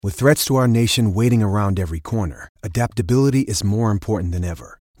With threats to our nation waiting around every corner, adaptability is more important than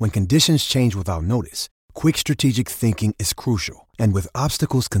ever. When conditions change without notice, quick strategic thinking is crucial. And with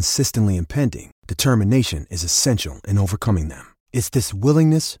obstacles consistently impending, determination is essential in overcoming them. It's this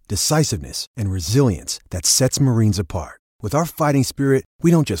willingness, decisiveness, and resilience that sets Marines apart. With our fighting spirit, we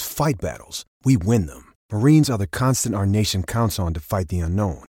don't just fight battles, we win them. Marines are the constant our nation counts on to fight the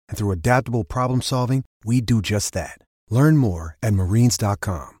unknown. And through adaptable problem solving, we do just that. Learn more at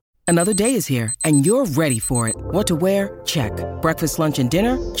marines.com. Another day is here, and you're ready for it. What to wear? Check. Breakfast, lunch, and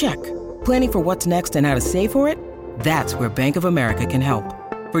dinner? Check. Planning for what's next and how to save for it? That's where Bank of America can help.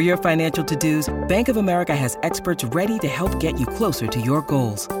 For your financial to-dos, Bank of America has experts ready to help get you closer to your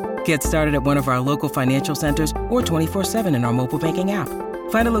goals. Get started at one of our local financial centers or 24/7 in our mobile banking app.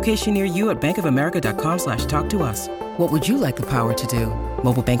 Find a location near you at bankofamerica.com/talktous. What would you like the power to do?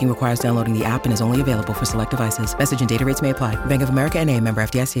 Mobile banking requires downloading the app and is only available for select devices. Message and data rates may apply. Bank of America N.A., member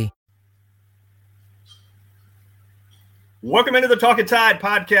FDIC. Welcome into the Talkin Tide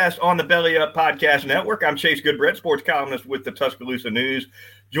podcast on the Belly Up Podcast Network. I'm Chase Goodbread, sports columnist with the Tuscaloosa News,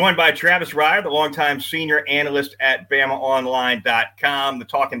 joined by Travis Ryer, the longtime senior analyst at BamaOnline.com. The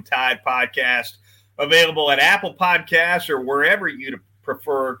Talkin Tide podcast available at Apple Podcasts or wherever you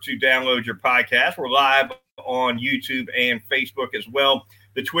prefer to download your podcast. We're live on YouTube and Facebook as well.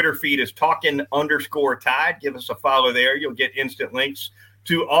 The Twitter feed is Talkin_Tide. Give us a follow there. You'll get instant links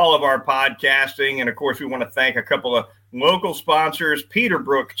to all of our podcasting. And, of course, we want to thank a couple of local sponsors,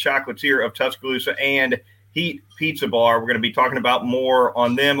 Peterbrook Chocolatier of Tuscaloosa and Heat Pizza Bar. We're going to be talking about more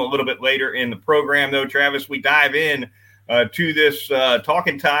on them a little bit later in the program, though. Travis, we dive in to this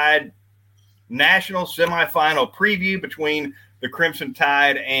Talkin Tide national semifinal preview between the Crimson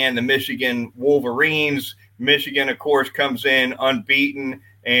Tide and the Michigan Wolverines. Michigan, of course, comes in unbeaten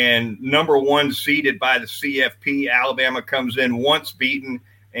and number one seeded by the CFP. Alabama comes in once beaten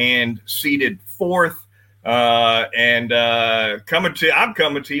and seeded fourth. I'm coming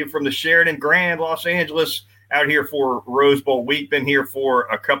to you from the Sheraton Grand, Los Angeles, out here for Rose Bowl week. Been here for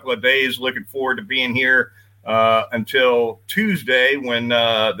a couple of days. Looking forward to being here until Tuesday when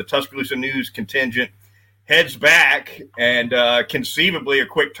the Tuscaloosa News contingent heads back, and conceivably a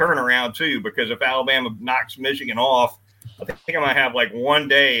quick turnaround too, because if Alabama knocks Michigan off, I think I might have like one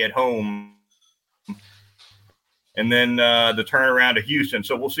day at home and then the turnaround to Houston.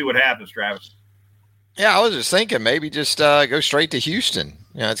 So we'll see what happens, Travis. Yeah, I was just thinking maybe just go straight to Houston.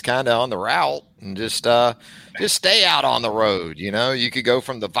 You know, it's kind of on the route, and just stay out on the road. You know, you could go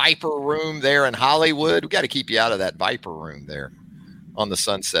from the Viper Room there in Hollywood. We got to keep you out of that Viper Room there on the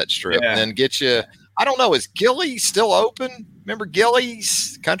Sunset Strip, and then get you. I don't know, is Gillies still open? Remember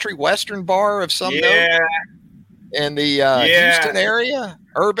Gillies, country western bar of some note in the Houston area?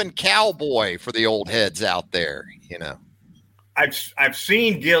 Urban Cowboy for the old heads out there, you know. I've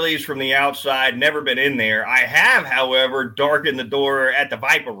seen Gillies from the outside, never been in there. I have, however, darkened the door at the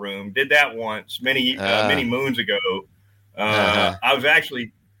Viper Room. Did that once many moons ago. I was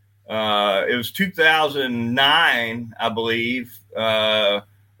actually it was 2009, I believe.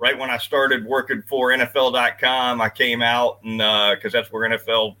 Right when I started working for NFL.com, I came out and because that's where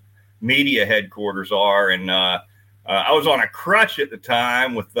NFL media headquarters are, and I was on a crutch at the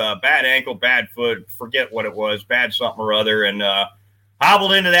time with bad ankle, bad foot, forget what it was, bad something or other, and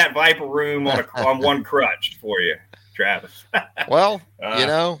hobbled into that Viper Room on one crutch for you, Travis. Well, you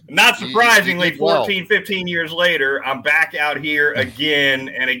know. Not surprisingly, 15 years later, I'm back out here again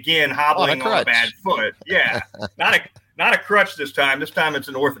and again hobbling on a bad foot. Yeah, not a crutch this time. This time it's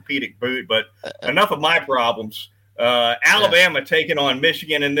an orthopedic boot, but enough of my problems. Alabama taking on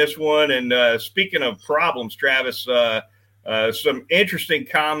Michigan in this one. And speaking of problems, Travis, some interesting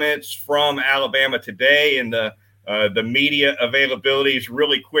comments from Alabama today and the media availabilities.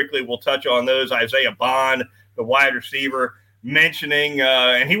 Really quickly, we'll touch on those. Isaiah Bond, the wide receiver, mentioning,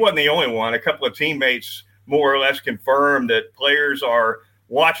 and he wasn't the only one, a couple of teammates more or less confirmed that players are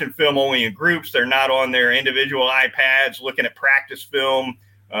watching film only in groups. They're not on their individual iPads looking at practice film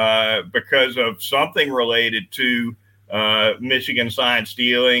because of something related to Michigan sign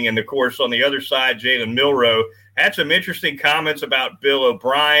stealing. And, of course, on the other side, Jalen Milroe had some interesting comments about Bill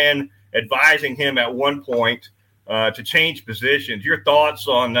O'Brien advising him at one point to change positions. Your thoughts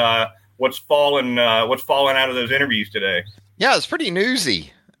on what's fallen out of those interviews today? Yeah, it's pretty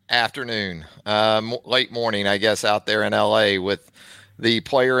newsy afternoon, late morning, I guess, out there in L.A. with the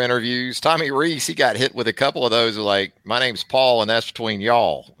player interviews. Tommy Reese, he got hit with a couple of those like, my name's Paul and that's between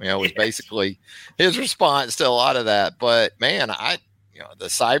y'all, you know, was basically his response to a lot of that. But man, the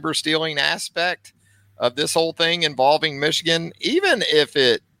cyber stealing aspect of this whole thing involving Michigan, even if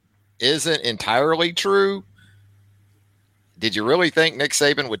it isn't entirely true, did you really think Nick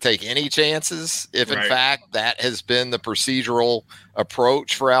Saban would take any chances if, in fact, that has been the procedural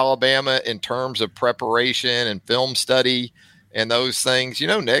approach for Alabama in terms of preparation and film study and those things?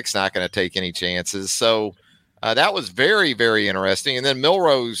 Nick's not going to take any chances. So that was very, very interesting. And then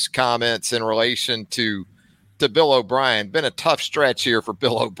Milroe's comments in relation to Bill O'Brien. Been a tough stretch here for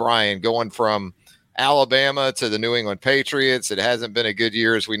Bill O'Brien going from Alabama to the New England Patriots. It hasn't been a good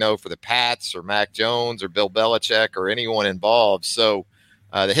year, as we know, for the Pats or Mac Jones or Bill Belichick or anyone involved. So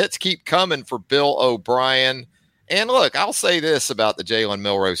the hits keep coming for Bill O'Brien. And look, I'll say this about the Jalen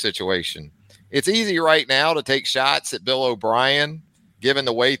Milroe situation. It's easy right now to take shots at Bill O'Brien, given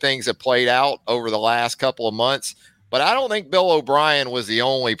the way things have played out over the last couple of months. But I don't think Bill O'Brien was the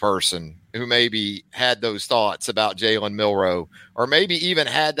only person who maybe had those thoughts about Jalen Milroe, or maybe even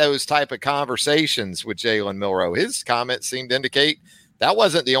had those type of conversations with Jalen Milroe. His comments seemed to indicate that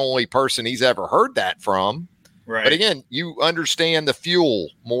wasn't the only person he's ever heard that from. Right. But again, you understand the fuel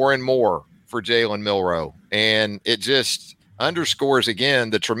more and more for Jalen Milroe, and it just underscores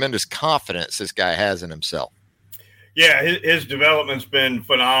again the tremendous confidence this guy has in himself. Yeah, his development's been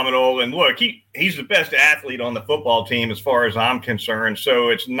phenomenal. And look, he's the best athlete on the football team as far as I'm concerned. So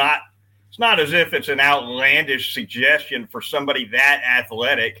it's not as if it's an outlandish suggestion for somebody that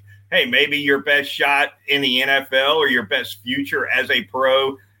athletic. Hey, maybe your best shot in the NFL or your best future as a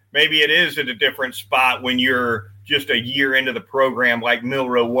pro, maybe it is at a different spot when you're just a year into the program like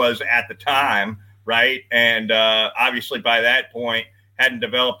Milroe was at the time, right? And obviously by that point hadn't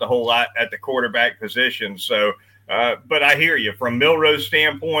developed a whole lot at the quarterback position. So, but I hear you. From Milroe's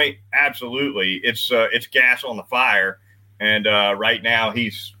standpoint, absolutely, it's gas on the fire. And right now,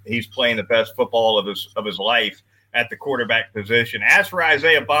 he's playing the best football of his life at the quarterback position. As for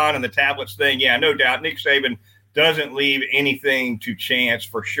Isaiah Bond and the tablets thing, yeah, no doubt, Nick Saban doesn't leave anything to chance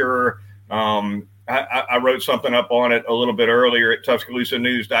for sure. I wrote something up on it a little bit earlier at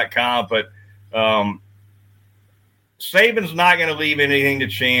TuscaloosaNews.com, but Saban's not going to leave anything to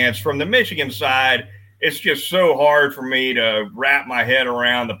chance. From the Michigan side, it's just so hard for me to wrap my head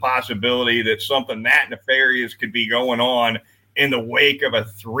around the possibility that something that nefarious could be going on in the wake of a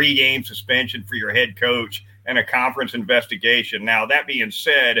 3-game suspension for your head coach and a conference investigation. Now, that being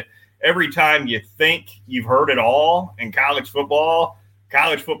said, every time you think you've heard it all in college football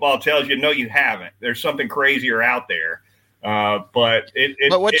tells you, no, you haven't. There's something crazier out there. But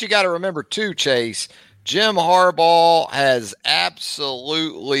what you got to remember too, Chase, Jim Harbaugh has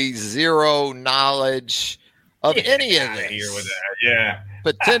absolutely zero knowledge of any of this. Here with that. Yeah.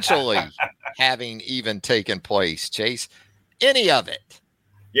 Potentially having even taken place, Chase. Any of it.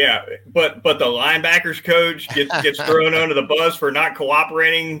 Yeah, but the linebackers coach gets thrown under the bus for not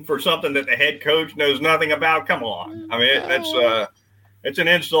cooperating for something that the head coach knows nothing about. Come on. I mean, it's an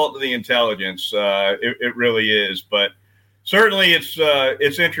insult to the intelligence. It really is. But certainly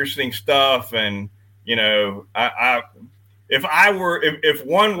it's interesting stuff. And if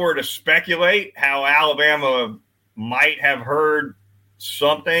one were to speculate how Alabama might have heard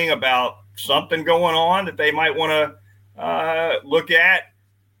something about something going on that they might want to look at,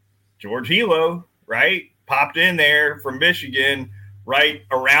 George Hilo, right, popped in there from Michigan right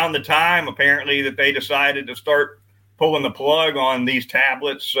around the time, apparently, that they decided to start pulling the plug on these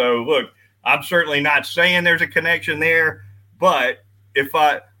tablets. So, look, I'm certainly not saying there's a connection there, but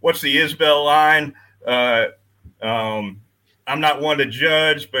what's the Isbell line? I'm not one to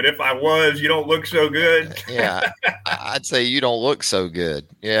judge, but if I was, you don't look so good. Yeah, I'd say you don't look so good.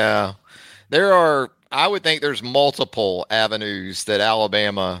 Yeah, I would think there's multiple avenues that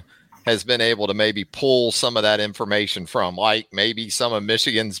Alabama has been able to maybe pull some of that information from, like maybe some of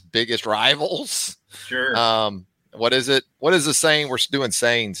Michigan's biggest rivals. Sure. What is it? What is the saying? We're doing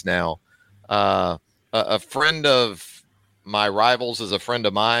sayings now. A friend of my rivals is a friend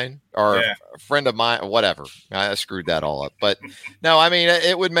of mine, or a friend of mine, whatever. I screwed that all up. But no, I mean,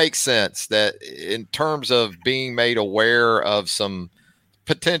 it would make sense that in terms of being made aware of some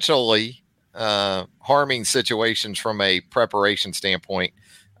potentially harming situations from a preparation standpoint,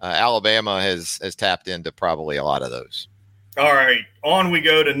 Alabama has tapped into probably a lot of those. All right, on we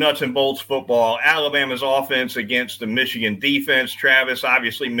go to nuts and bolts football. Alabama's offense against the Michigan defense. Travis,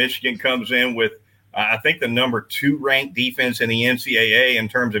 obviously Michigan comes in with, I think, the number 2 ranked defense in the NCAA in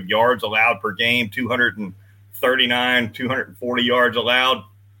terms of yards allowed per game, 239, 240 yards allowed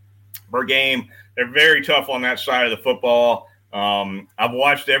per game. They're very tough on that side of the football. I've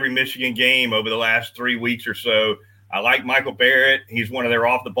watched every Michigan game over the last 3 weeks or so. I like Michael Barrett. He's one of their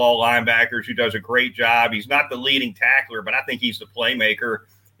off-the-ball linebackers who does a great job. He's not the leading tackler, but I think he's the playmaker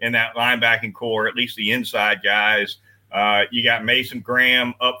in that linebacking core, at least the inside guys. You got Mason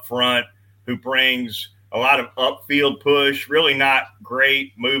Graham up front, who brings a lot of upfield push, really not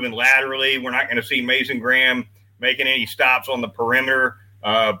great moving laterally. We're not going to see Mason Graham making any stops on the perimeter,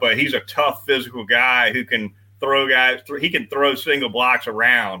 but he's a tough physical guy who can throw guys. He can throw single blocks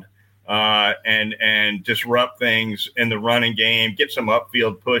around and disrupt things in the running game, get some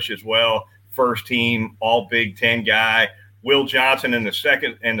upfield push as well. First team all Big Ten guy. Will Johnson in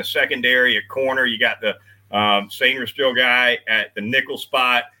the secondary at corner. You got the Sainristil guy at the nickel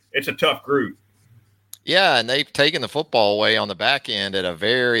spot. It's a tough group. Yeah, and they've taken the football away on the back end at a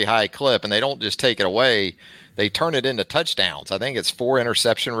very high clip, and they don't just take it away. They turn it into touchdowns. I think it's 4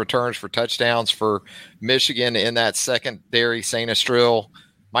 interception returns for touchdowns for Michigan in that secondary. Sainristil,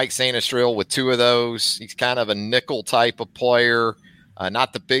 Mike Sainristil with 2 of those. He's kind of a nickel type of player.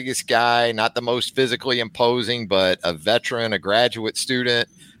 Not the biggest guy, not the most physically imposing, but a veteran, a graduate student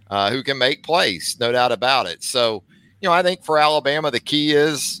who can make plays, no doubt about it. So, I think for Alabama, the key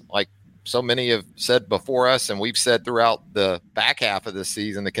is, like so many have said before us, and we've said throughout the back half of the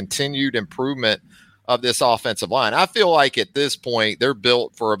season, the continued improvement of this offensive line. I feel like at this point, they're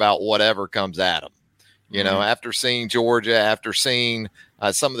built for about whatever comes at them. After seeing Georgia, after seeing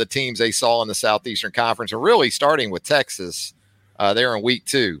some of the teams they saw in the Southeastern Conference, and really starting with Texas, there in week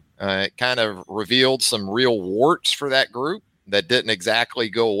 2. It kind of revealed some real warts for that group that didn't exactly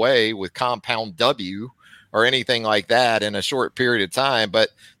go away with compound W or anything like that in a short period of time, but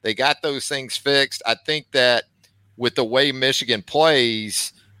they got those things fixed. I think that with the way Michigan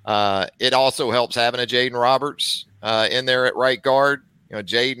plays, it also helps having a Jaden Roberts in there at right guard.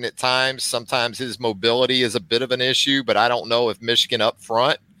 Jaden at times, sometimes his mobility is a bit of an issue, but I don't know if Michigan up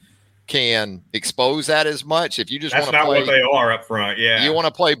front can expose that as much. If you just want to play, that's not what they are up front. Yeah, you want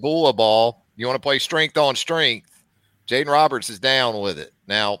to play Bula ball, you want to play strength on strength. Jaden Roberts is down with it.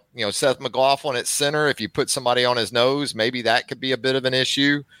 Now, Seth McLaughlin at center, if you put somebody on his nose, maybe that could be a bit of an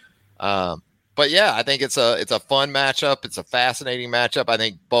issue. But yeah, I think it's a fun matchup. It's a fascinating matchup. I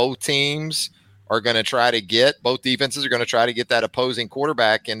think both defenses are going to try to get that opposing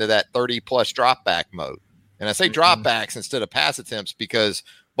quarterback into that 30-plus drop back mode. And I say drop backs instead of pass attempts because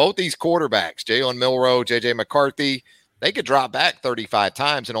both these quarterbacks, Jalen Milroe, J.J. McCarthy, they could drop back 35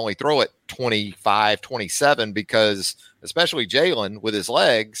 times and only throw it 25, 27 because especially Jalen with his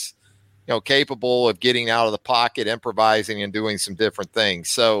legs, capable of getting out of the pocket, improvising and doing some different things.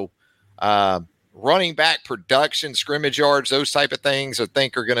 So running back production, scrimmage yards, those type of things I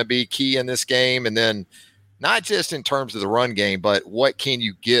think are going to be key in this game. And then not just in terms of the run game, but what can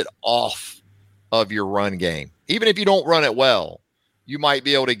you get off of your run game? Even if you don't run it well, you might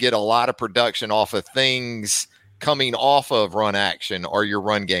be able to get a lot of production off of things coming off of run action or your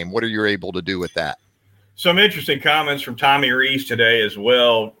run game. What are you able to do with that? Some interesting comments from Tommy Rees today as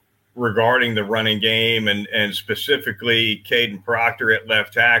well regarding the running game and specifically Caden Proctor at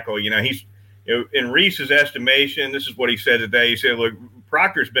left tackle. He's in Rees's estimation, this is what he said today. He said, look,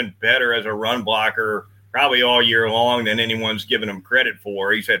 Proctor's been better as a run blocker probably all year long than anyone's given him credit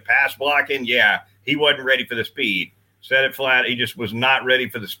for. He said pass blocking, yeah, he wasn't ready for the speed. Said it flat. He just was not ready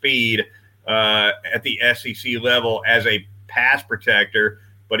for the speed at the SEC level as a pass protector.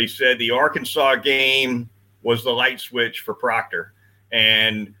 But he said the Arkansas game was the light switch for Proctor.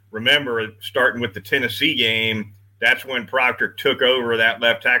 And remember, starting with the Tennessee game, that's when Proctor took over that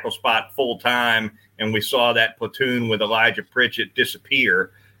left tackle spot full time, and we saw that platoon with Elijah Pritchett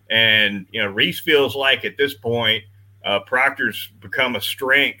disappear. And, Reese feels like at this point, Proctor's become a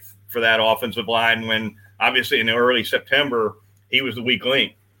strength for that offensive line when obviously in early September, he was the weak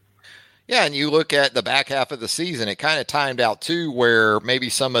link. Yeah, and you look at the back half of the season, it kind of timed out too where maybe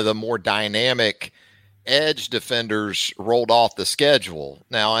some of the more dynamic edge defenders rolled off the schedule.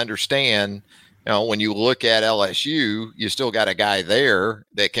 Now, I understand, when you look at LSU, you still got a guy there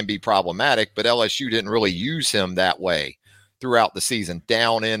that can be problematic, but LSU didn't really use him that way throughout the season,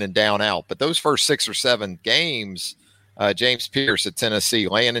 down in and down out. But those first 6 or 7 games, James Pierce at Tennessee,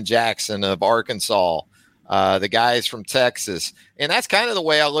 Landon Jackson of Arkansas, the guys from Texas. And that's kind of the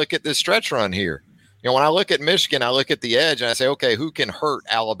way I look at this stretch run here. When I look at Michigan, I look at the edge and I say, okay, who can hurt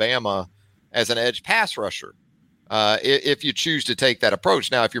Alabama as an edge pass rusher? If you choose to take that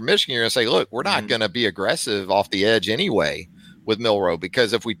approach. Now, if you're Michigan, you're going to say, look, we're not going to be aggressive off the edge anyway with Milroe,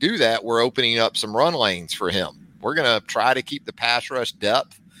 because if we do that, we're opening up some run lanes for him. We're going to try to keep the pass rush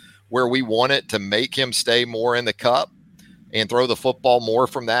depth where we want it to make him stay more in the cup and throw the football more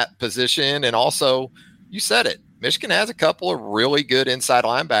from that position. And also, you said it, Michigan has a couple of really good inside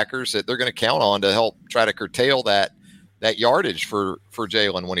linebackers that they're going to count on to help try to curtail that yardage for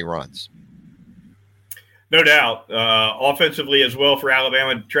Jalen when he runs. No doubt. Offensively as well for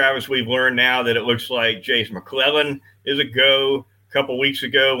Alabama, Travis, we've learned now that it looks like Jace McClellan is a go. A couple weeks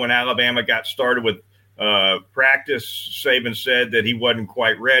ago when Alabama got started with practice, Saban said that he wasn't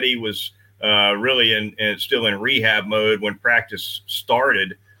quite ready, was really still in rehab mode when practice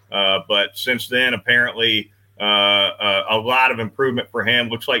started. But since then, apparently, a lot of improvement for him.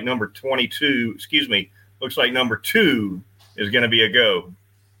 Looks like number 2 is going to be a go.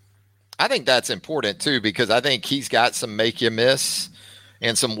 I think that's important too, because I think he's got some make you miss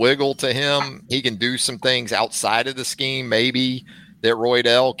and some wiggle to him. He can do some things outside of the scheme, maybe that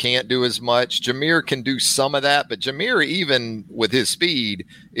Roydell can't do as much. Jameer can do some of that, but Jameer, even with his speed,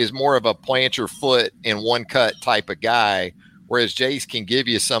 is more of a plant your foot in one cut type of guy, whereas Jace can give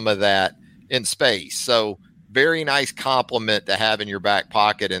you some of that in space. So very nice compliment to have in your back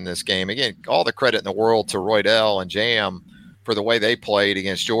pocket in this game. Again, all the credit in the world to Roydell and Jam for the way they played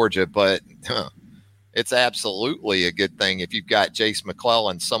against Georgia, but it's absolutely a good thing if you've got Jace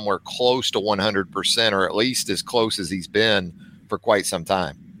McClellan somewhere close to 100%, or at least as close as he's been for quite some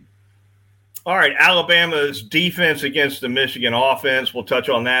time. All right, Alabama's defense against the Michigan offense. We'll touch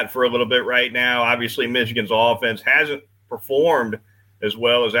on that for a little bit right now. Obviously, Michigan's offense hasn't performed as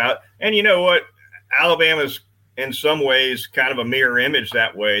well as out. And you know what? Alabama's in some ways kind of a mirror image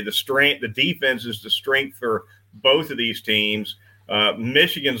that way. The defense is the strength for both of these teams.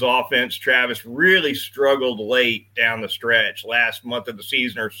 Michigan's offense, Travis, really struggled late down the stretch, last month of the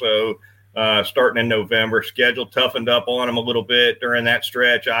season or so, starting in November. Schedule toughened up on them a little bit during that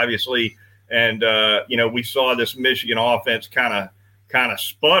stretch, obviously. And, we saw this Michigan offense kind of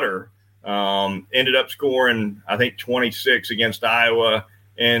sputter. Ended up scoring, I think, 26 against Iowa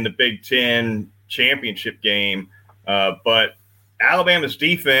in the Big Ten championship game. But Alabama's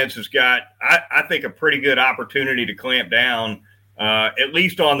defense has got, I think, a pretty good opportunity to clamp down, at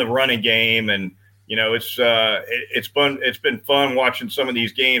least on the running game. And, it's been fun watching some of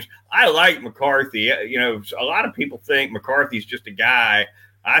these games. I like McCarthy. A lot of people think McCarthy's just a guy.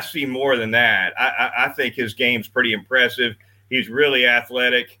 I see more than that. I think his game's pretty impressive. He's really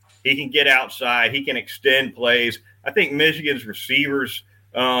athletic. He can get outside. He can extend plays. I think Michigan's receivers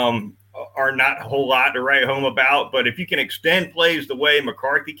are not a whole lot to write home about, but if you can extend plays the way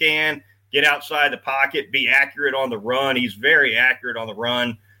McCarthy can, get outside the pocket, be accurate on the run. He's very accurate on the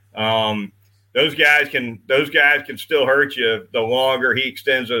run. Those guys can still hurt you the longer he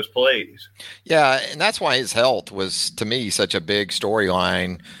extends those plays. Yeah, and that's why his health was, to me, such a big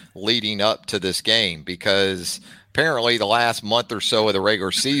storyline leading up to this game, because apparently the last month or so of the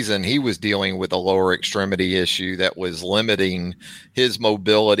regular season, he was dealing with a lower extremity issue that was limiting his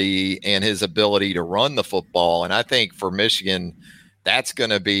mobility and his ability to run the football. And I think for Michigan, that's going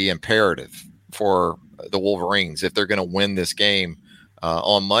to be imperative for the Wolverines if they're going to win this game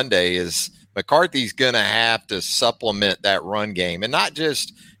on Monday. Is McCarthy's going to have to supplement that run game, and not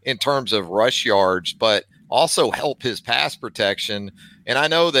just in terms of rush yards, but also help his pass protection. And I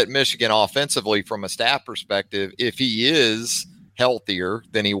know that Michigan offensively, from a staff perspective, if he is healthier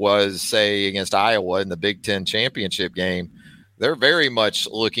than he was, say, against Iowa in the Big Ten championship game, they're very much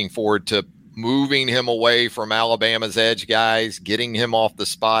looking forward to moving him away from Alabama's edge guys, getting him off the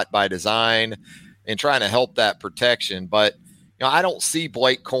spot by design, and trying to help that protection. But I don't see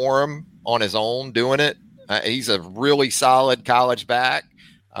Blake Corum on his own doing it. He's a really solid college back.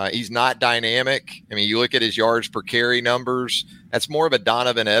 He's not dynamic. I mean, you look at his yards per carry numbers. That's more of a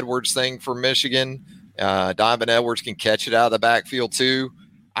Donovan Edwards thing for Michigan. Donovan Edwards can catch it out of the backfield too.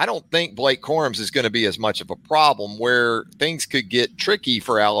 I don't think Blake Corums is going to be as much of a problem. Where things could get tricky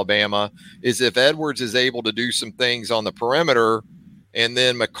for Alabama is if Edwards is able to do some things on the perimeter, and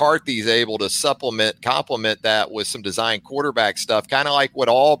then McCarthy's able to complement that with some design quarterback stuff, kind of like what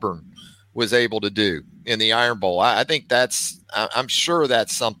Auburn was able to do in the Iron Bowl. I think I'm sure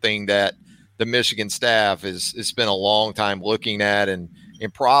that's something that the Michigan staff has spent a long time looking at and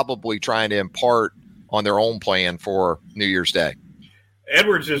probably trying to impart on their own plan for New Year's Day.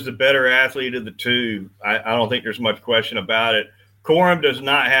 Edwards is the better athlete of the two. I don't think there's much question about it. Corum does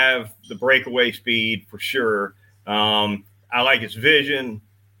not have the breakaway speed for sure. I like his vision.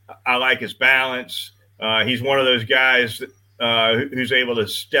 I like his balance. He's one of those guys that, who's able to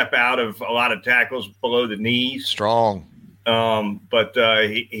step out of a lot of tackles below the knees. Strong. But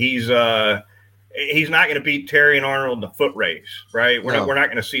he's not going to beat Terry and Arnold in the foot race, right? We're not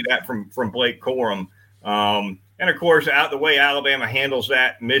going to see that from Blake Corum. And of course, the way Alabama handles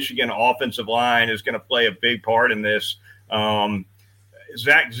that Michigan offensive line is going to play a big part in this.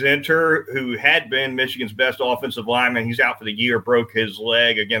 Zach Zinter, who had been Michigan's best offensive lineman, he's out for the year, broke his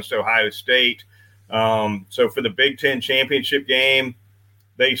leg against Ohio State. So for the Big Ten championship game,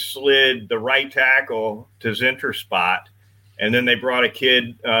 they slid the right tackle to Zinter's spot, and then they brought a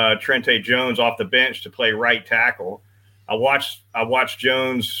kid, Trente Jones, off the bench to play right tackle. watched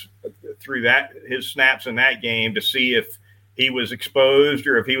Jones through his snaps in that game to see if he was exposed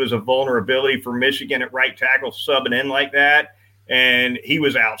or if he was a vulnerability for Michigan at right tackle subbing in like that. And he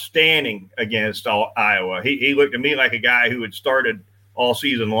was outstanding against Iowa. He looked to me like a guy who had started all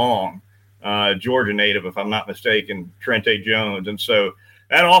season long, Georgia native, if I'm not mistaken, Trente Jones. And so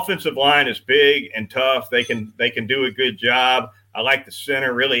that offensive line is big and tough. They can do a good job. I like the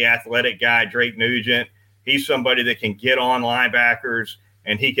center, really athletic guy, Drake Nugent. He's somebody that can get on linebackers,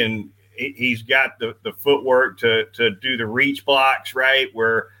 and he's got the footwork to do the reach blocks, right,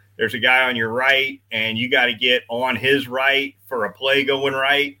 where there's a guy on your right and you got to get on his right for a play going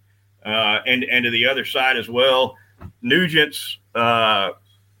right, and to the other side as well. Nugent's ability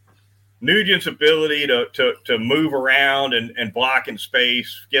to move around and block in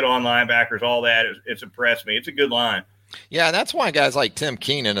space, get on linebackers, all that, it's impressed me. It's a good line. Yeah, that's why guys like Tim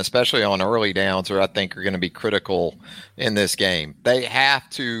Keenan, especially on early downs, I think are going to be critical in this game. They have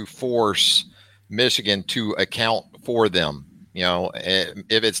to force Michigan to account for them. You know,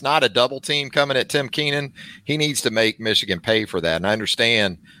 if it's not a double team coming at Tim Keenan, he needs to make Michigan pay for that. And I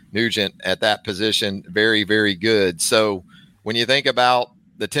understand Nugent at that position, very, very good. So when you think about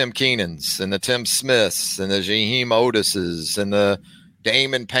the Tim Keenans and the Tim Smiths and the Jaheim Otises and the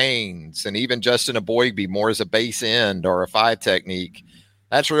Damon Paynes and even Justin Aboigbe more as a base end or a 5 technique,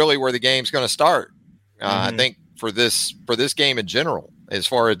 that's really where the game's going to start. I think for this game in general, as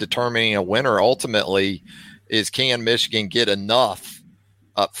far as determining a winner ultimately, is can Michigan get enough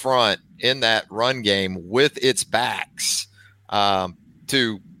up front in that run game with its backs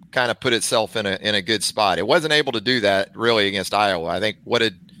to kind of put itself in a good spot. It wasn't able to do that really against Iowa. I think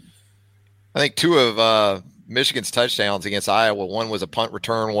two of Michigan's touchdowns against Iowa, one was a punt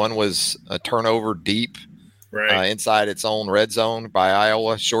return, one was a turnover deep inside its own red zone by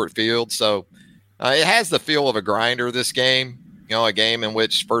Iowa, short field. So it has the feel of a grinder, this game, you know, a game in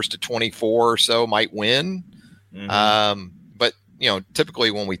which first to 24 or so might win. But, you know,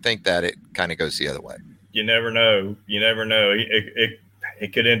 typically when we think that, it kind of goes the other way. You never know.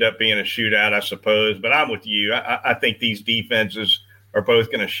 It could end up being a shootout, I suppose. But I'm with you. I think these defenses are both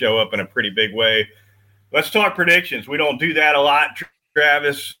going to show up in a pretty big way. Let's talk predictions. We don't do that a lot,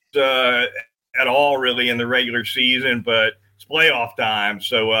 Travis, at all really in the regular season, but it's playoff time.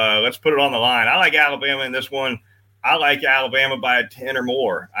 So let's put it on the line. I like Alabama in this one. I like Alabama by 10 or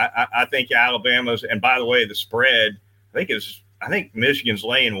more. I think Alabama's, and by the way, the spread, I think Michigan's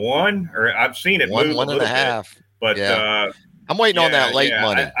laying 1, or I've seen it move one and a half. But yeah. I'm waiting on that late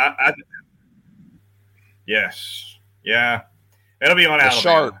money. Yes. Yeah. It'll be on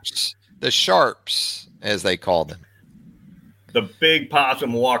Alabama. The Sharps, as they call them. The big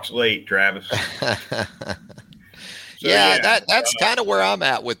possum walks late, Travis. That's kind of where I'm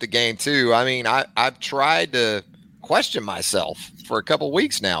at with the game too. I mean, I've tried to question myself for a couple of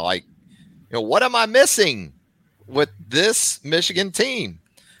weeks now. Like, you know, what am I missing with this Michigan team?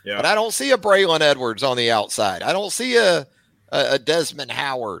 Yeah. But I don't see a Braylon Edwards on the outside. I don't see a Desmond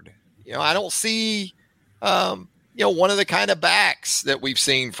Howard. You know, I don't see one of the kind of backs that we've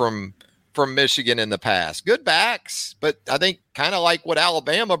seen from Michigan in the past. Good backs, but I think kind of like what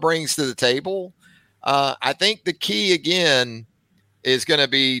Alabama brings to the table. I think the key again is going to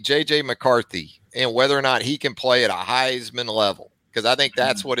be J.J. McCarthy and whether or not he can play at a Heisman level, because I think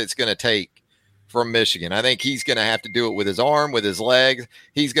that's what it's going to take from Michigan. I think he's going to have to do it with his arm, with his legs.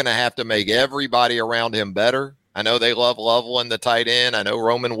 He's going to have to make everybody around him better. I know they love Loveland, the tight end. I know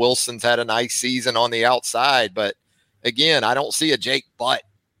Roman Wilson's had a nice season on the outside, but again, I don't see a Jake Butt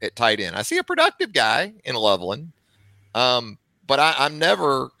at tight end. I see a productive guy in Loveland, but I'm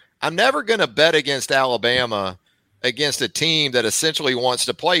never going to bet against Alabama against a team that essentially wants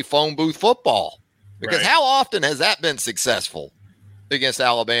to play phone booth football, because how often has that been successful against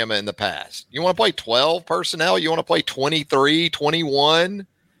Alabama in the past? You want to play 12 personnel? You want to play 23, 21,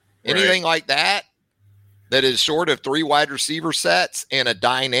 anything like that is short of 3 wide receiver sets and a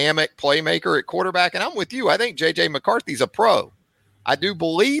dynamic playmaker at quarterback? And I'm with you. I think J.J. McCarthy's a pro. I do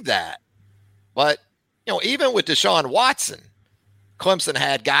believe that. But, you know, even with Deshaun Watson, Clemson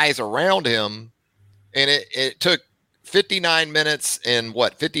had guys around him, and it took 59 minutes and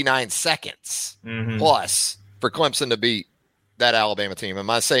 59 seconds plus for Clemson to beat that Alabama team. Am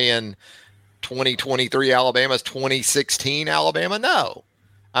I saying 2023 Alabama's 2016 Alabama? No,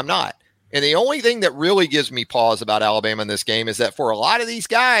 I'm not. And the only thing that really gives me pause about Alabama in this game is that for a lot of these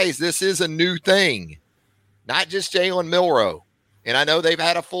guys, this is a new thing, not just Jalen Milroe. And I know they've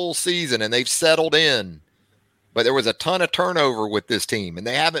had a full season and they've settled in, but there was a ton of turnover with this team and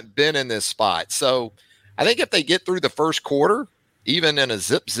they haven't been in this spot. So I think if they get through the first quarter, even in a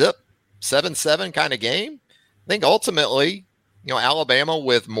zip 7-7 kind of game, I think ultimately, Alabama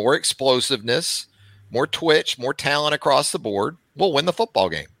with more explosiveness, more twitch, more talent across the board will win the football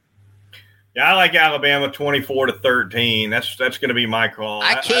game. Yeah, I like Alabama 24-13. That's going to be my call.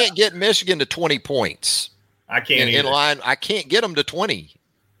 I can't get Michigan to 20 points. I can't in line. I can't get them to 20.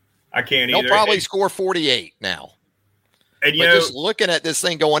 I can't either. They'll probably score 48 now. And just looking at this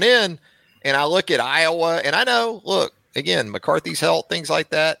thing going in, and I look at Iowa, and I know, look, again, McCarthy's health, things like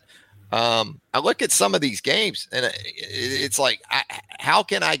that. I look at some of these games, and it's like, how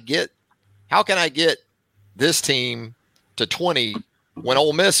can I get this team to 20 when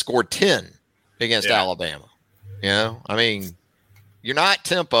Ole Miss scored 10 against Alabama? I mean, you're not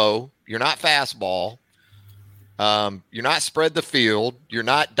tempo, you're not fastball, you're not spread the field, you're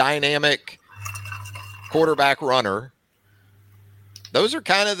not dynamic quarterback runner. Those are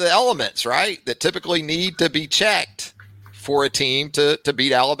kind of the elements, right, that typically need to be checked for a team to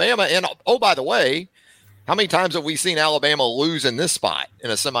beat Alabama. And, oh, by the way, how many times have we seen Alabama lose in this spot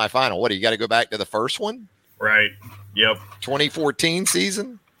in a semifinal? What, do you got to go back to the first one? Right. Yep. 2014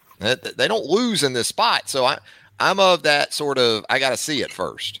 season. They don't lose in this spot. So I'm of that sort of, I got to see it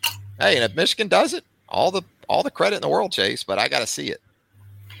first. Hey, and if Michigan does it, all the credit in the world, Chase, but I got to see it.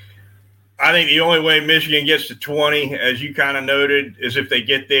 I think the only way Michigan gets to 20, as you kind of noted, is if they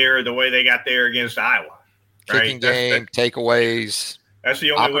get there the way they got there against Iowa. Right? Kicking game, takeaways. That's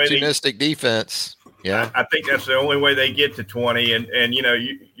the only way. Opportunistic defense. Yeah, I think that's the only way they get to 20. And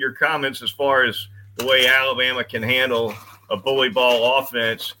your comments as far as the way Alabama can handle a bully ball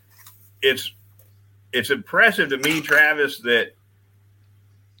offense, it's impressive to me, Travis, that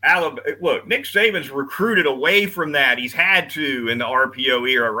Nick Saban's recruited away from that. He's had to in the RPO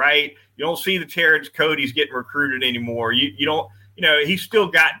era, right? You don't see the Terrence Cody's getting recruited anymore. You don't, he's still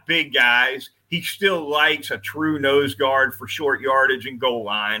got big guys. He still likes a true nose guard for short yardage and goal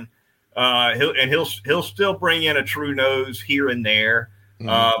line. He'll still bring in a true nose here and there.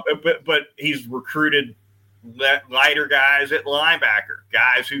 But he's recruited lighter guys at linebacker,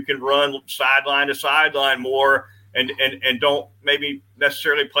 guys who can run sideline to sideline more and don't maybe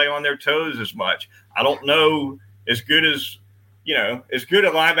necessarily play on their toes as much. I don't know as good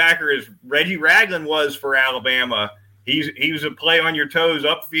a linebacker as Reggie Ragland was for Alabama. He was a play on your toes,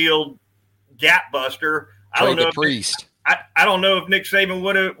 upfield gap buster. I don't know if Nick Saban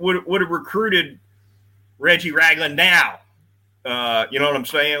would have recruited Reggie Ragland now. You know what I'm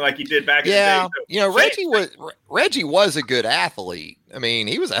saying? Like he did back in the day. So, Reggie was a good athlete. I mean,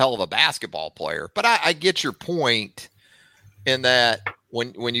 he was a hell of a basketball player. But I get your point in that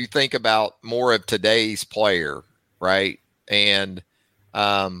when you think about more of today's player, right? And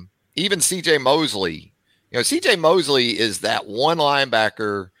even CJ Mosley, CJ Mosley is that one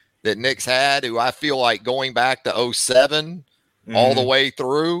linebacker that Nick's had, who I feel like going back to 2007 all the way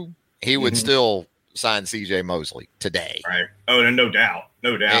through, he would still sign CJ Mosley today. Right. Oh, no doubt.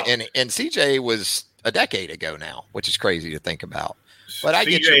 No doubt. And CJ was a decade ago now, which is crazy to think about. But I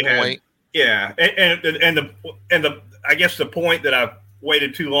get your point. Yeah. And the I guess the point that I've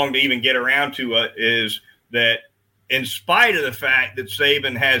waited too long to even get around to is that in spite of the fact that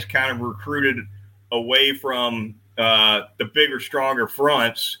Saban has kind of recruited away from the bigger, stronger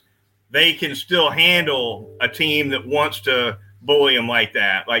fronts, they can still handle a team that wants to bully them like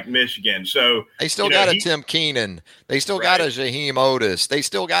that, like Michigan. So they still got a Tim Keenan. They still got a Jaheim Otis. They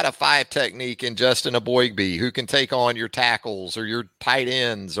still got a 5 technique in Justin Aboigbe who can take on your tackles or your tight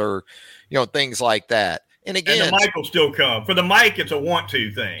ends or, things like that. And again, the mic will still come. For the mic, it's a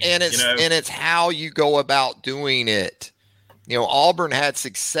want-to thing. And it's how you go about doing it. Auburn had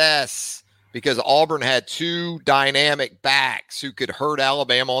success because Auburn had 2 dynamic backs who could hurt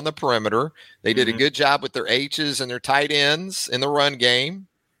Alabama on the perimeter. They did a good job with their H's and their tight ends in the run game.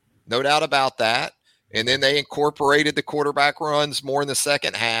 No doubt about that. And then they incorporated the quarterback runs more in the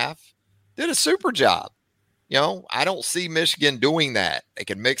second half. Did a super job. I don't see Michigan doing that. They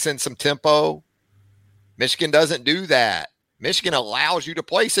can mix in some tempo. Michigan doesn't do that. Michigan allows you to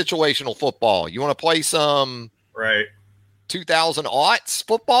play situational football. You want to play some 2000 aughts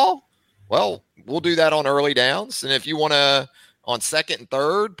football? Well, we'll do that on early downs. And if you want to, on second and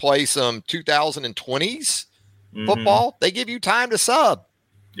third, play some 2020s football, they give you time to sub.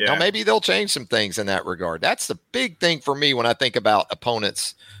 Yeah. Now, maybe they'll change some things in that regard. That's the big thing for me when I think about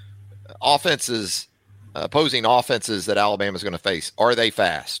opponents, opposing offenses that Alabama's going to face. Are they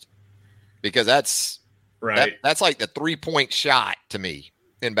fast? Because that's like the 3-point shot to me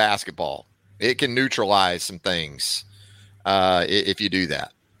in basketball. It can neutralize some things if you do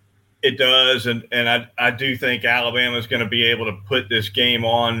that. It does, and I do think Alabama is going to be able to put this game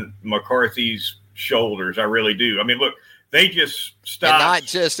on McCarthy's shoulders. I really do. I mean, look, They just stopped. And not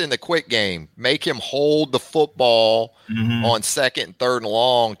just in the quick game. Make him hold the football on second and third and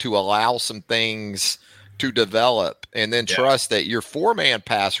long to allow some things to develop, and then trust that your 4-man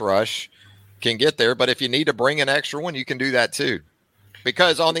pass rush can get there. But if you need to bring an extra one, you can do that too.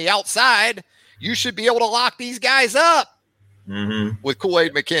 Because on the outside, you should be able to lock these guys up with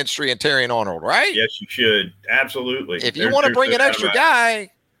Kool-Aid McKinstry and Terry Arnold, right? Yes, you should. Absolutely. If you want to bring an extra guy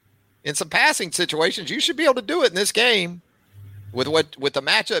in some passing situations, you should be able to do it in this game with the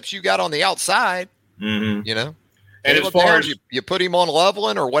matchups you got on the outside. You know, and as far as you put him on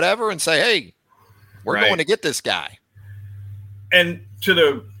Loveland or whatever, and say, "Hey, we're going to get this guy." And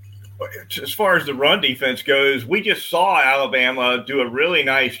as far as the run defense goes, we just saw Alabama do a really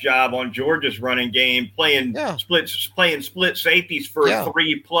nice job on Georgia's running game, playing split safeties for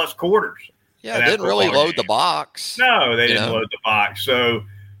 3+ quarters. Yeah, it didn't really load the box. No, they didn't load the box. So,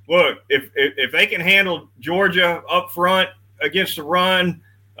 look, if they can handle Georgia up front against the run,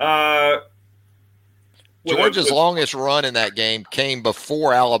 Georgia's longest run in that game came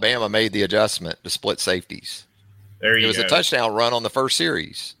before Alabama made the adjustment to split safeties. It was a touchdown run on the first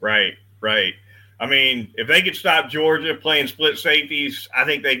series. Right. I mean, if they could stop Georgia playing split safeties, I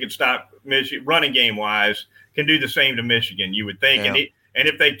think they could stop Michigan running game wise. Can do the same to Michigan, you would think. Yeah. And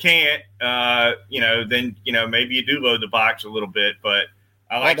if they can't, then maybe you do load the box a little bit. But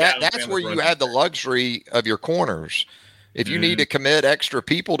I like that's where you have the luxury of your corners. If you need to commit extra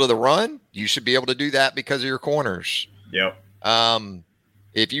people to the run, you should be able to do that because of your corners. Yep.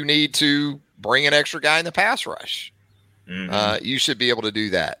 If you need to bring an extra guy in the pass rush, you should be able to do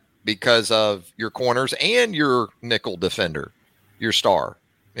that because of your corners and your nickel defender, your star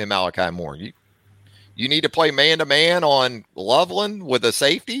in Malachi Moore. You need to play man-to-man on Loveland with a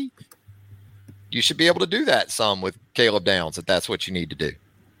safety. You should be able to do that some with Caleb Downs if that's what you need to do.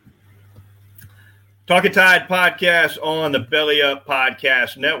 Talkin Tide podcast on the Belly Up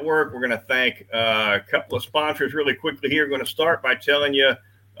Podcast Network. We're going to thank a couple of sponsors really quickly here. We're going to start by telling you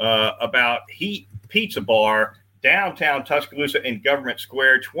about Heat Pizza Bar, downtown Tuscaloosa in Government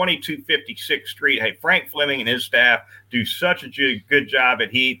Square, 2256th Street. Hey, Frank Fleming and his staff do such a good job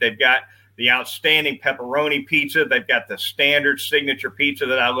at Heat. They've got the outstanding pepperoni pizza. They've got the standard signature pizza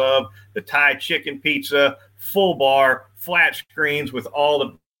that I love, the Thai chicken pizza, full bar, flat screens with all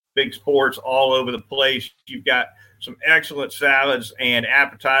the big sports all over the place. You've got some excellent salads and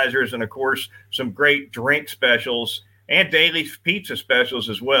appetizers, and of course some great drink specials and daily pizza specials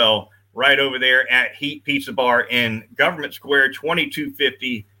as well, right over there at Heat Pizza Bar in Government Square,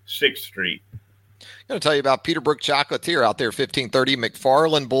 2256th Street. I'm going to tell you about Peterbrook Chocolatier out there, 1530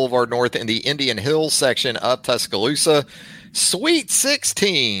 McFarland Boulevard North in the Indian Hills section of Tuscaloosa. Sweet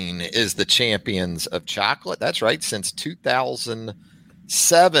 16 is the champions of chocolate. That's right, since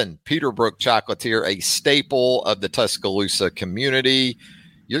 2007. Peterbrook Chocolatier, a staple of the Tuscaloosa community.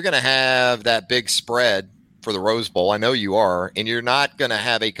 You're going to have that big spread for the Rose Bowl. I know you are. And you're not going to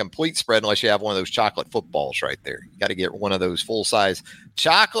have a complete spread unless you have one of those chocolate footballs right there. You got to get one of those full-size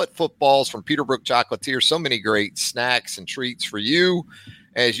chocolate footballs from Peterbrook Chocolatier. So many great snacks and treats for you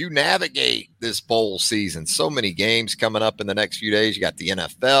as you navigate this bowl season. So many games coming up in the next few days. You got the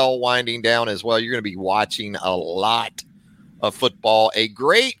NFL winding down as well. You're going to be watching a lot of football. A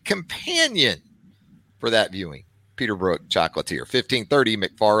great companion for that viewing. Peterbrook Chocolatier, 1530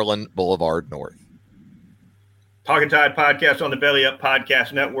 McFarland Boulevard North. Talkin Tide podcast on the Belly Up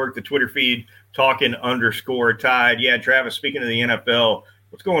Podcast Network, the Twitter feed, Talkin_Tide. Yeah, Travis, speaking of the NFL,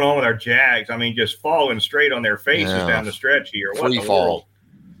 what's going on with our Jags? I mean, just falling straight on their faces down the stretch here. What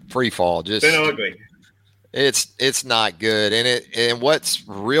Free fall. Just been ugly. It's not good. And what's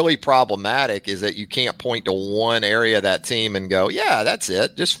really problematic is that you can't point to one area of that team and go, yeah, that's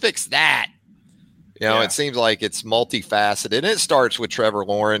it. Just fix that. It seems like it's multifaceted. And it starts with Trevor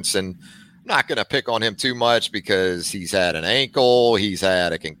Lawrence, and I'm not going to pick on him too much because he's had an ankle, he's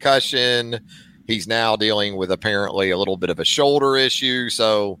had a concussion, he's now dealing with apparently a little bit of a shoulder issue.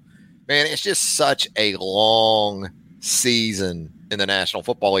 So, man, it's just such a long season in the National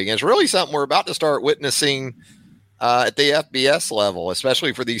Football League. And it's really something we're about to start witnessing at the FBS level,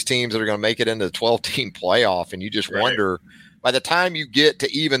 especially for these teams that are going to make it into the 12-team playoff. And you just wonder, by the time you get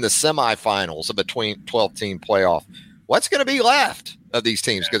to even the semifinals of a 12-team playoff, what's going to be left of these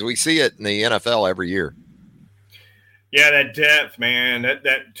teams? Because we see it in the NFL every year. Yeah, that depth, man,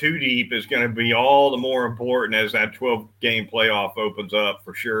 that two deep is going to be all the more important as that 12-game playoff opens up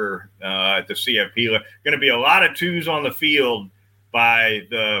for sure at the CFP. Going to be a lot of twos on the field by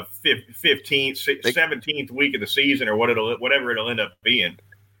the 15th, 17th week of the season or whatever it'll end up being.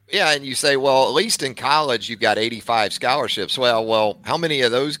 Yeah, and you say, well, at least in college you've got 85 scholarships. Well, how many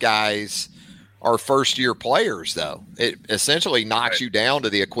of those guys are first-year players, though. It essentially knocks you down to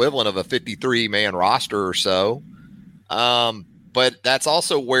the equivalent of a 53-man roster or so. But that's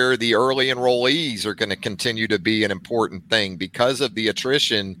also where the early enrollees are going to continue to be an important thing because of the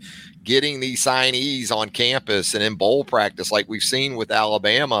attrition, getting these signees on campus and in bowl practice like we've seen with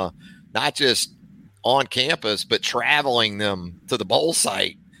Alabama, not just on campus, but traveling them to the bowl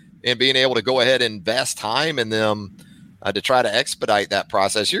site and being able to go ahead and invest time in them to try to expedite that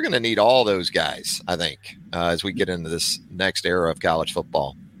process. You're going to need all those guys, I think, as we get into this next era of college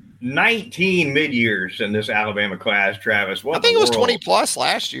football. 19 mid-years in this Alabama class, Travis. I think it was 20 plus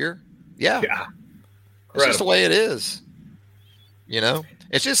last year. Yeah. It's just the way it is.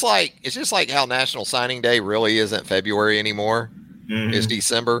 It's just like how National Signing Day really isn't February anymore. Mm-hmm. It's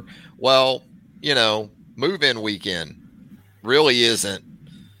December. Well, move-in weekend really isn't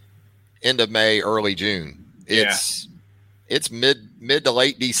end of May, early June. It's mid to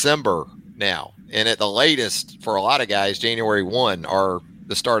late December now. And at the latest for a lot of guys, January 1 are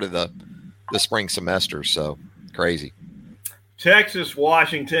the start of the spring semester. So crazy. Texas,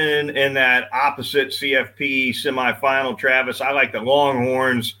 Washington in that opposite CFP semifinal, Travis. I like the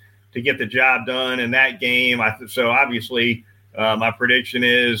Longhorns to get the job done in that game. So obviously my prediction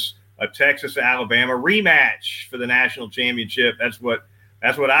is a Texas-Alabama rematch for the national championship. That's what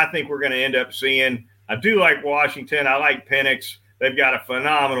I think we're going to end up seeing. I do like Washington. I like Penix. They've got a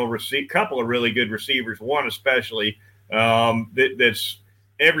phenomenal couple of really good receivers, one especially that's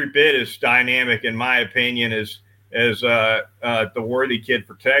every bit as dynamic, in my opinion, as the Worthy kid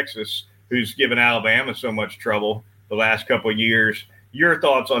for Texas, who's given Alabama so much trouble the last couple of years. Your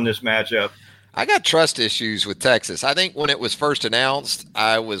thoughts on this matchup? I got trust issues with Texas. I think when it was first announced,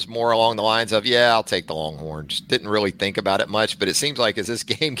 I was more along the lines of, I'll take the Longhorns. Didn't really think about it much, but it seems like as this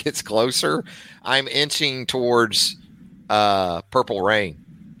game gets closer, I'm inching towards Purple Rain,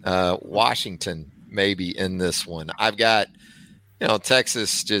 Washington maybe in this one. I've got,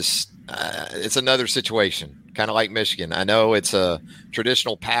 Texas just it's another situation, kind of like Michigan. I know it's a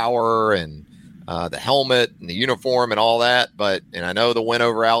traditional power and the helmet and the uniform and all that, and I know the win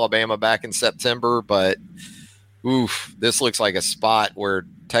over Alabama back in September, but this looks like a spot where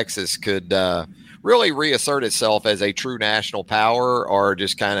Texas could really reassert itself as a true national power or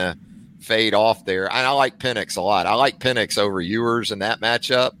just kind of fade off there. And I like Penix a lot. I like Penix over Ewers in that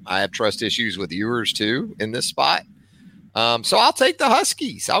matchup. I have trust issues with Ewers too in this spot. So I'll take the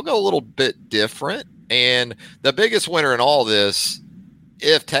Huskies. I'll go a little bit different. And the biggest winner in all this,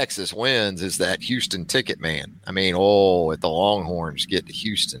 if Texas wins, is that Houston ticket, man. I mean, if the Longhorns get to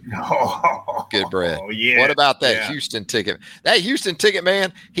Houston, good bread. Yeah, what about that Houston ticket? That Houston ticket,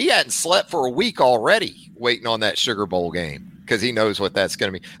 man, he hadn't slept for a week already waiting on that Sugar Bowl game because he knows what that's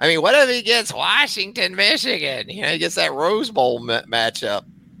going to be. I mean, what if he gets Washington, Michigan? He gets that Rose Bowl matchup.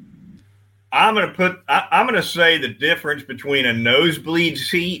 I'm going to say the difference between a nosebleed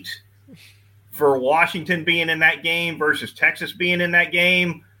seat for Washington being in that game versus Texas being in that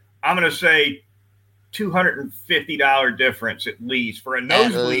game, I'm going to say $250 difference at least for a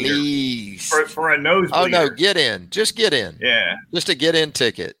nosebleed. For a nosebleed. Oh no, get in. Just get in. Yeah. Just a get in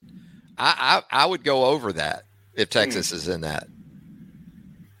ticket. I would go over that if Texas is in that.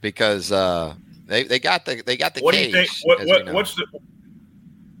 Because they got the what cage. Do you think? What's the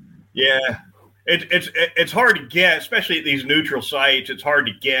Yeah. It's hard to guess, especially at these neutral sites. It's hard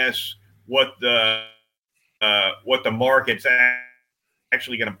to guess what the market's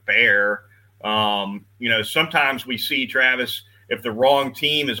actually going to bear. Sometimes we see, Travis, if the wrong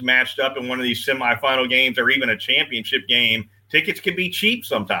team is matched up in one of these semifinal games or even a championship game, tickets can be cheap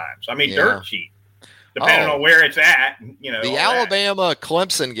sometimes. I mean, dirt cheap, depending on where it's at. The Alabama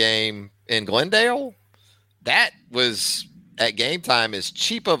Clemson game in Glendale, that was at game time as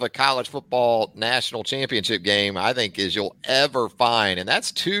cheap of a college football national championship game, I think, as you'll ever find. And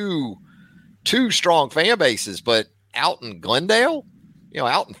that's two strong fan bases, but out in Glendale,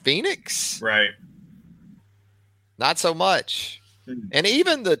 out in Phoenix, right? Not so much. And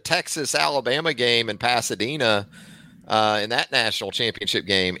even the Texas-Alabama game in Pasadena, in that national championship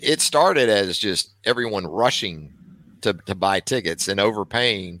game, it started as just everyone rushing to buy tickets and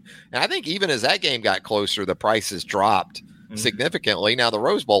overpaying. And I think even as that game got closer, the prices dropped significantly. Now the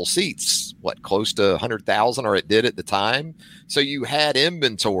Rose Bowl seats, close to 100,000, or it did at the time. So you had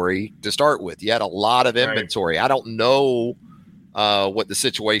inventory to start with. You had a lot of inventory. Right. I don't know what the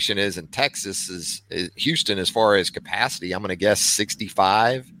situation is in Texas, is Houston as far as capacity. I'm going to guess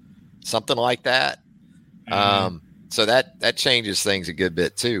 65, something like that. So that changes things a good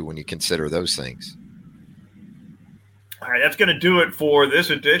bit too when you consider those things. All right, that's going to do it for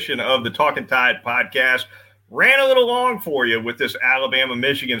this edition of the Talkin Tide podcast. ran a little long for you with this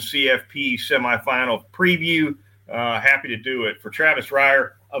Alabama-Michigan CFP semifinal preview. Happy to do it. For Travis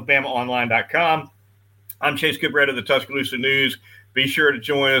Reier of BamaOnline.com, I'm Chase Goodbread of the Tuscaloosa News. Be sure to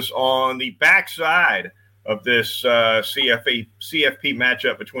join us on the backside of this CFP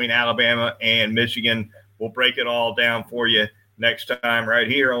matchup between Alabama and Michigan. We'll break it all down for you next time right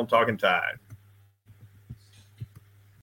here on Talkin Tide.